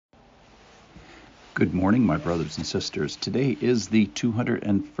Good morning, my brothers and sisters. Today is the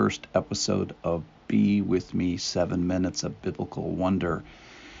 201st episode of Be With Me 7 Minutes of Biblical Wonder.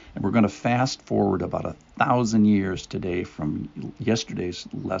 And we're going to fast forward about 1,000 years today from yesterday's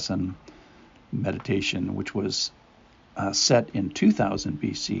lesson meditation, which was set in 2000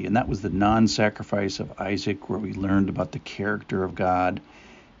 BC. And that was the non-sacrifice of Isaac, where we learned about the character of God,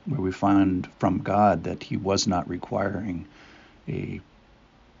 where we find from God that he was not requiring a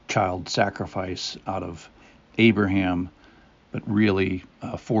child sacrifice out of Abraham, but really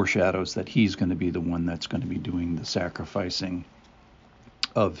foreshadows that he's going to be the one that's going to be doing the sacrificing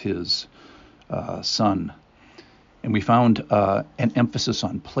of his son. And we found an emphasis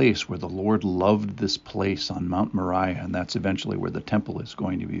on place, where the Lord loved this place on Mount Moriah, and that's eventually where the temple is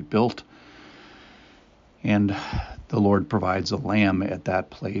going to be built. And the Lord provides a lamb at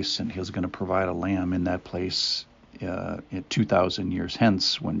that place, and he's going to provide a lamb in that place 2,000 years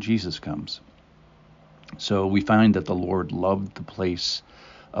hence when Jesus comes. So we find that the Lord loved the place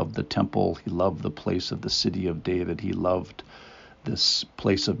of the temple. He loved the place of the city of David. He loved this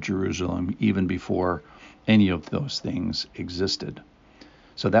place of Jerusalem even before any of those things existed.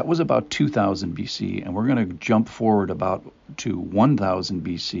 So that was about 2000 BC, and we're going to jump forward about to 1000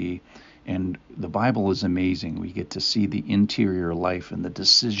 BC. And the Bible is amazing. We get to see the interior life and the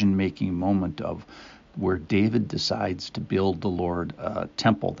decision-making moment of where David decides to build the Lord a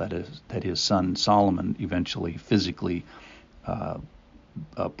temple that his son Solomon eventually physically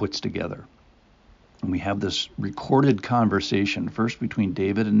puts together. And we have this recorded conversation, first between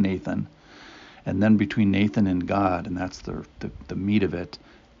David and Nathan, and then between Nathan and God, and that's the meat of it,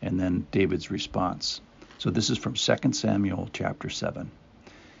 and then David's response. So this is from 2 Samuel chapter 7.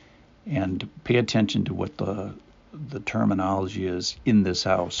 And pay attention to what the terminology is in this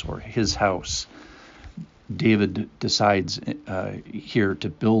house, or his house. David decides here to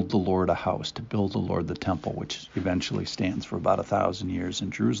build the Lord a house, to build the Lord the temple, which eventually stands for about 1,000 years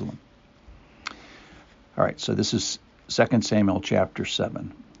in Jerusalem. All right, so this is 2 Samuel chapter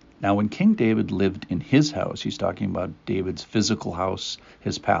 7. Now, when King David lived in his house, he's talking about David's physical house,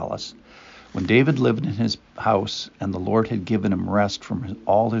 his palace. When David lived in his house and the Lord had given him rest from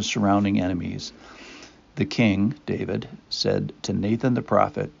all his surrounding enemies, the king, David, said to Nathan the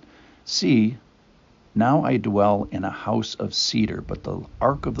prophet, "See, now I dwell in a house of cedar, but the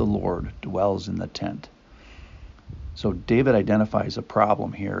ark of the Lord dwells in the tent." So David identifies a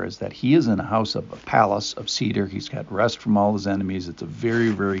problem here, is that he is in a palace of cedar. He's got rest from all his enemies. It's a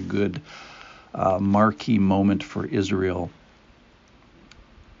very, very good marquee moment for Israel.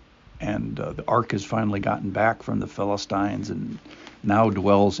 And the ark has finally gotten back from the Philistines and now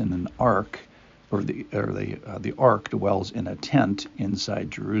dwells in an ark, or the ark dwells in a tent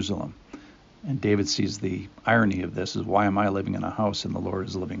inside Jerusalem. And David sees the irony of this is, why am I living in a house and the Lord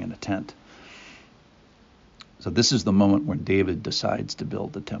is living in a tent? So this is the moment when David decides to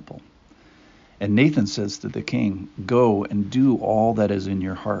build the temple. And Nathan says to the king, "Go and do all that is in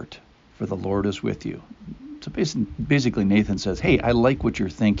your heart, for the Lord is with you." So basically Nathan says, "Hey, I like what you're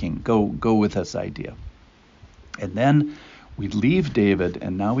thinking. Go with this idea." And then we leave David,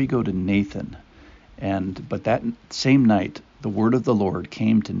 and now we go to Nathan. But that same night, the word of the Lord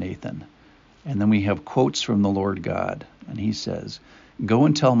came to Nathan. And then we have quotes from the Lord God. And he says, "Go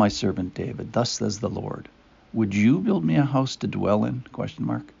and tell my servant David, thus says the Lord, would you build me a house to dwell in?" ?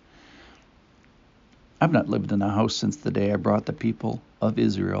 "I've not lived in a house since the day I brought the people of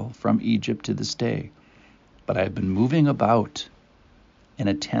Israel from Egypt to this day, but I have been moving about in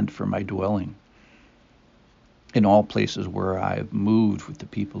a tent for my dwelling. In all places where I have moved with the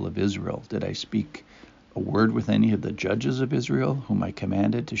people of Israel, did I speak a word with any of the judges of Israel, whom I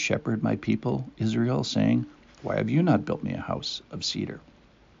commanded to shepherd my people Israel, saying, why have you not built me a house of cedar?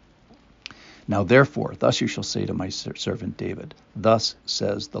 Now therefore, thus you shall say to my servant David, thus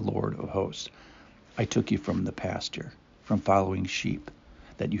says the Lord of hosts, I took you from the pasture, from following sheep,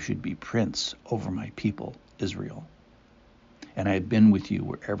 that you should be prince over my people Israel. And I have been with you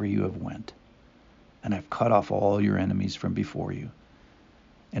wherever you have went, and I've cut off all your enemies from before you.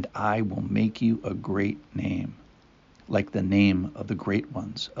 And I will make you a great name, like the name of the great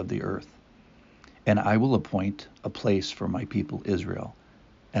ones of the earth. And I will appoint a place for my people Israel,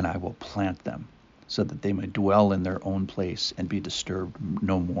 and I will plant them, so that they may dwell in their own place and be disturbed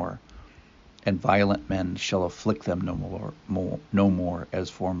no more. And violent men shall afflict them no more as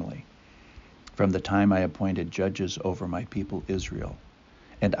formerly, from the time I appointed judges over my people Israel.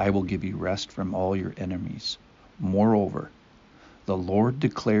 And I will give you rest from all your enemies. Moreover, the Lord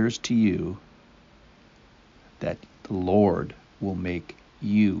declares to you that the Lord will make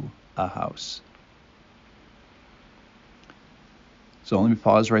you a house. So let me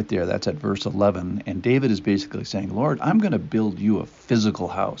pause right there. That's at verse 11. And David is basically saying, Lord, I'm going to build you a physical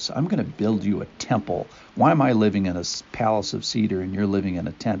house. I'm going to build you a temple. Why am I living in a palace of cedar and you're living in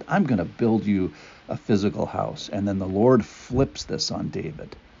a tent? I'm going to build you a physical house. And then the Lord flips this on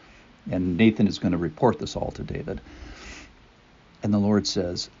David. And Nathan is going to report this all to David. And the Lord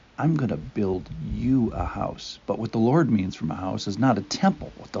says, I'm going to build you a house. But what the Lord means from a house is not a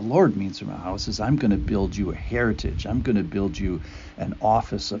temple. What the Lord means from a house is I'm going to build you a heritage. I'm going to build you an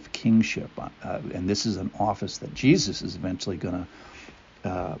office of kingship. And this is an office that Jesus is eventually going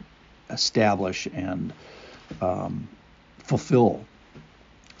to establish and fulfill.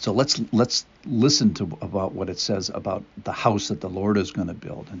 So let's listen to about what it says about the house that the Lord is going to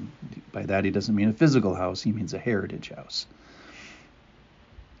build. And by that, he doesn't mean a physical house. He means a heritage house.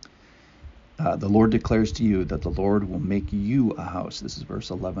 The Lord declares to you that the Lord will make you a house. This is verse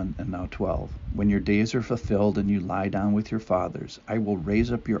 11 and now 12. When your days are fulfilled and you lie down with your fathers, I will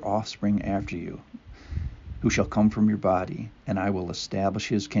raise up your offspring after you, who shall come from your body, and I will establish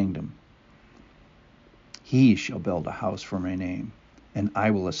his kingdom. He shall build a house for my name, and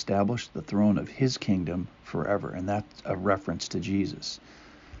I will establish the throne of his kingdom forever. And that's a reference to Jesus.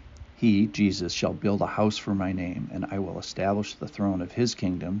 He, Jesus, shall build a house for my name, and I will establish the throne of his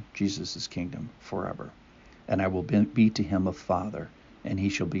kingdom, Jesus' kingdom, forever. And I will be to him a father, and he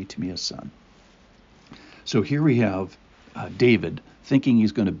shall be to me a son. So here we have David thinking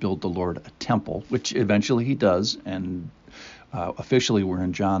he's going to build the Lord a temple, which eventually he does. And officially we're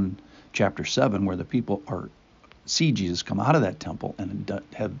in John chapter 7, where the people see Jesus come out of that temple and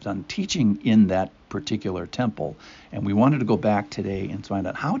have done teaching in that particular temple. And we wanted to go back today and find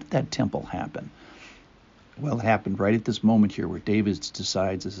out, how did that temple happen? Well, it happened right at this moment here where David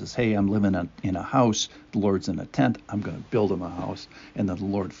decides, says, hey, I'm living in a house. The Lord's in a tent. I'm going to build him a house. And then the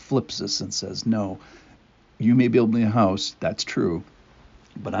Lord flips this and says, no, you may build me a house. That's true.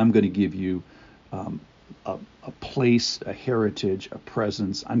 But I'm going to give you a place, a heritage, a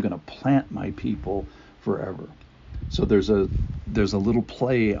presence. I'm going to plant my people forever. So there's a little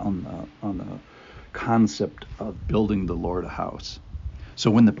play on the concept of building the Lord a house.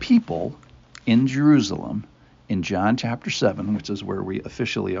 So when the people in Jerusalem, in John chapter 7, which is where we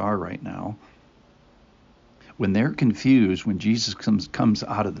officially are right now, when they're confused, when Jesus comes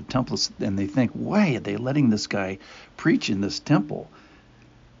out of the temple, and they think, why are they letting this guy preach in this temple?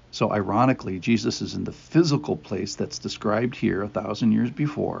 So ironically, Jesus is in the physical place that's described here 1,000 years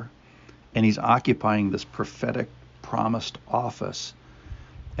before, and he's occupying this prophetic promised office.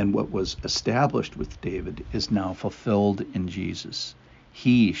 And what was established with David is now fulfilled in Jesus.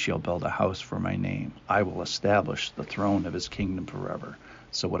 He shall build a house for my name. I will establish the throne of his kingdom forever.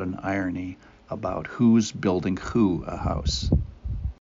 So what an irony about who's building who a house.